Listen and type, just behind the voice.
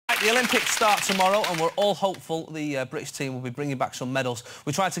the Olympics start tomorrow and we're all hopeful the British team will be bringing back some medals.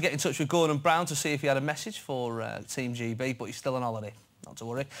 We tried to get in touch with Gordon Brown to see if he had a message for Team GB, but he's still on holiday. Not to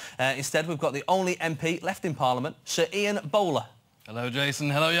worry. Instead, we've got the only MP left in Parliament, Sir Ian Bowler. Hello, Jason.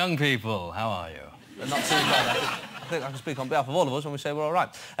 Hello, young people. How are you? Not too bad. I think I can speak on behalf of all of us when we say we're all right.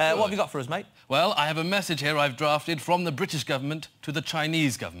 What have you got for us, mate? Well, I have a message here I've drafted from the British government to the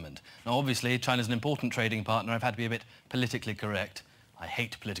Chinese government. Now, obviously, China's an important trading partner. I've had to be a bit politically correct. I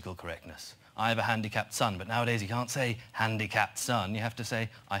hate political correctness. I have a handicapped son, but nowadays you can't say handicapped son. You have to say,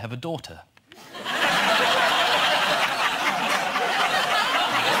 I have a daughter.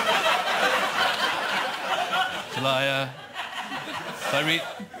 Shall I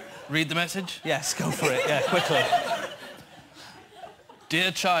read the message? Yes, go for it. Yeah, quickly.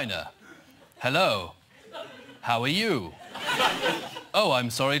 Dear China, hello. How are you? Oh, I'm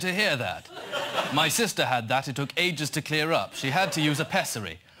sorry to hear that. My sister had that. It took ages to clear up. She had to use a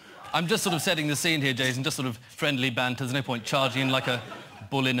pessary. I'm just sort of setting the scene here, Jason, just sort of friendly banter. There's no point charging in like a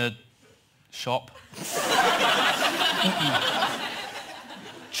bull in a shop.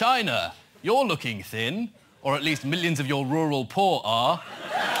 China, you're looking thin, or at least millions of your rural poor are.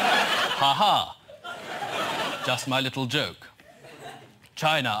 Ha-ha. Just my little joke.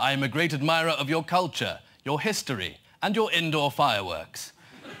 China, I am a great admirer of your culture, your history, and your indoor fireworks.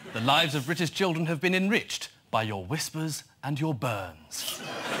 The lives of British children have been enriched by your whispers and your burns.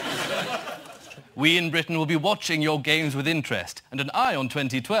 We in Britain will be watching your games with interest and an eye on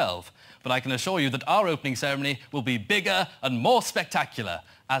 2012, but I can assure you that our opening ceremony will be bigger and more spectacular,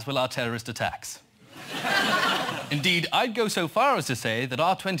 as will our terrorist attacks. Indeed, I'd go so far as to say that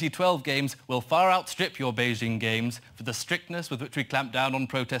our 2012 games will far outstrip your Beijing games for the strictness with which we clamp down on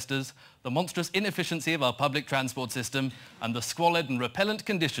protesters, the monstrous inefficiency of our public transport system, and the squalid and repellent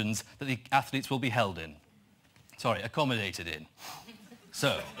conditions that the athletes will be held in. Sorry, accommodated in.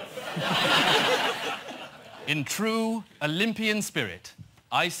 So, in true Olympian spirit,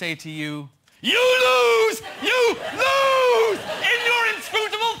 I say to you, you lose! You lose! In your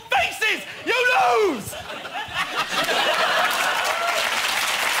inscrutable faces, you lose!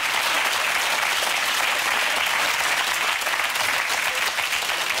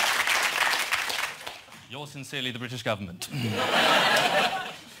 Yours sincerely, the British government.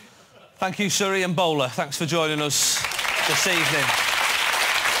 Thank you, Sir Ian Bowler. Thanks for joining us this evening.